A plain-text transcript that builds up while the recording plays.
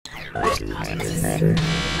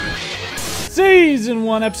Season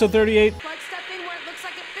 1, episode 38. Plug stuff in where it looks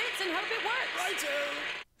like it fits and hope it works.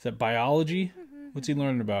 Is that biology? What's he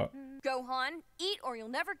learning about? Gohan, eat or you'll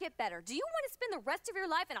never get better. Do you want to spend the rest of your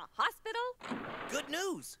life in a hospital? Good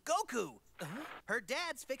news, Goku. Her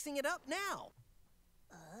dad's fixing it up now.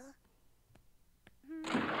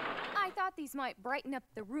 I thought these might brighten up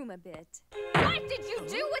the room a bit. What did you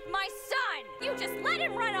do with my son? You just let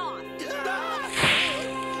him run off.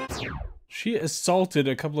 She assaulted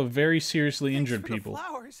a couple of very seriously injured people.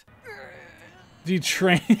 Flowers. Did he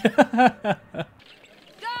train? Gohan!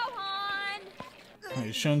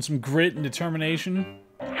 He's shown some grit and determination.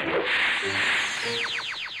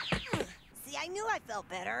 See, I knew I felt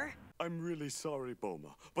better. I'm really sorry,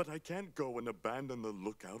 Bulma, but I can't go and abandon the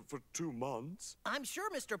lookout for 2 months. I'm sure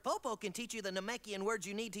Mr. Popo can teach you the Namekian words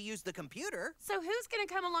you need to use the computer. So who's gonna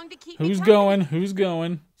come along to keep me Who's company? going? Who's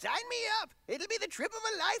going? Sign me up. It'll be the trip of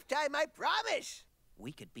a lifetime, I promise.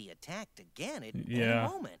 We could be attacked again at any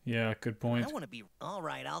moment. Yeah, good point. I want to be... All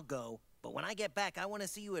right, I'll go. But when I get back, I want to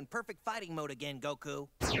see you in perfect fighting mode again, Goku.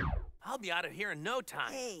 I'll be out of here in no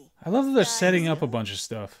time. Hey, I love that they're setting up a bunch of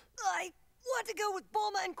stuff. I want to go with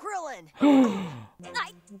Bulma and Krillin.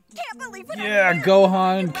 I can't believe it. Yeah,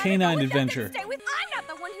 Gohan Canine Adventure. Stay with. I'm not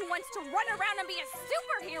the one who wants to run around and be a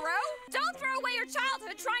superhero. Don't throw away your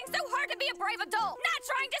childhood trying so hard to be a brave adult, not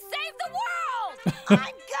trying to save the world.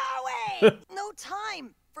 I'm going! No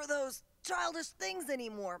time for those childish things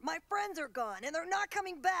anymore. My friends are gone, and they're not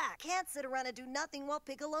coming back. Can't sit around and do nothing while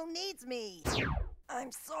Piccolo needs me.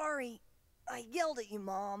 I'm sorry. I yelled at you,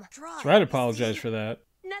 Mom. Try to apologize for that.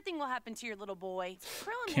 Nothing will happen to your little boy.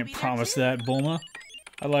 Krillin will Can't be there promise too. that, Bulma.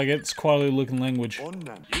 I like it. It's quality looking language. On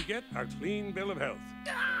Namek. You get a clean bill of health.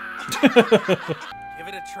 Give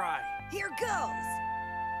it a try. Here goes.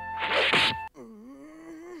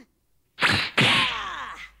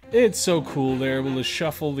 It's so cool they're able to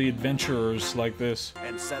shuffle the adventurers like this.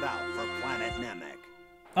 And set out for planet Namek.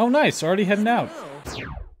 Oh, nice. Already heading out.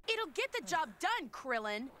 It'll get the job done,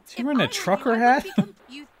 Krillin. Is he wearing a trucker hat?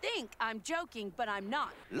 You think I'm joking, but I'm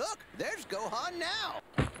not. Look, there's Gohan now.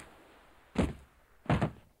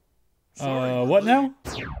 What now?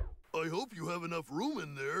 I hope you have enough room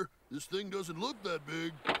in there. This thing doesn't look that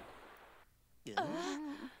big.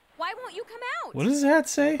 Why won't you come out? What does that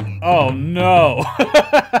say? Oh, no.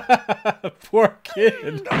 Poor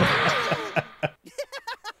kid. I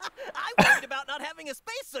worried about not having a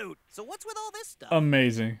spacesuit. So what's with all this stuff?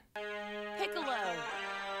 Amazing. Piccolo.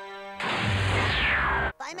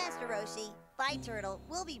 Bye, Master Roshi. Bye, Turtle.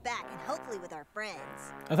 We'll be back, and hopefully with our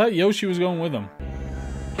friends. I thought Yoshi was going with him.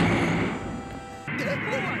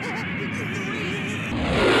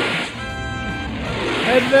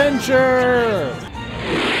 Adventure!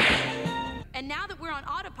 And now that we're on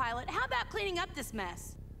autopilot, how about cleaning up this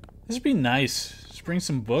mess? This would be nice. Just bring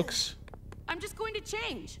some books. I'm just going to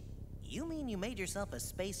change. You mean you made yourself a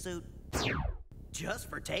spacesuit just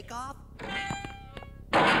for takeoff?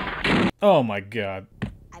 Oh my god.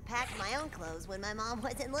 I packed my own clothes when my mom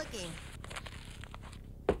wasn't looking.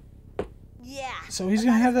 Yeah. So he's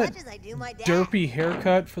gonna have that derpy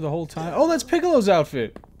haircut for the whole time. Oh, that's Piccolo's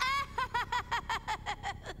outfit.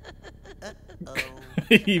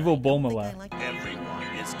 Evil Bulma laugh. Everyone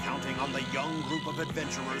is counting on the young group of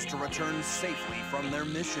adventurers to return safely from their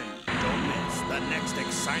mission. Don't miss the next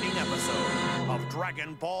exciting episode of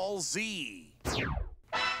Dragon Ball Z.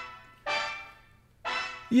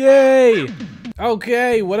 Yay!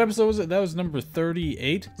 Okay, what episode was it? That was number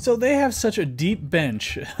 38. So they have such a deep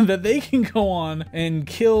bench that they can go on and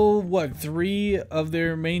kill, what, 3 of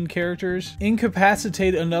their main characters,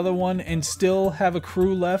 incapacitate another one, and still have a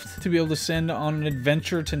crew left to be able to send on an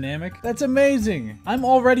adventure to Namek. That's amazing. I'm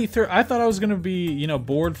already I thought I was gonna be, you know,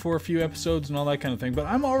 bored for a few episodes and all that kind of thing, but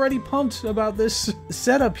I'm already pumped about this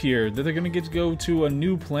setup here, that they're gonna get to go to a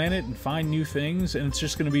new planet and find new things, and it's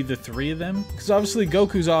just gonna be the 3 of them. Because obviously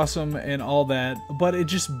Goku's awesome and all that, but it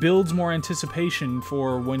just builds more anticipation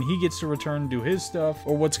for when he gets to return and do his stuff,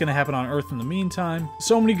 or what's going to happen on Earth in the meantime.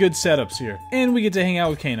 So many good setups here. And we get to hang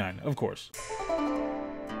out with K9, of course.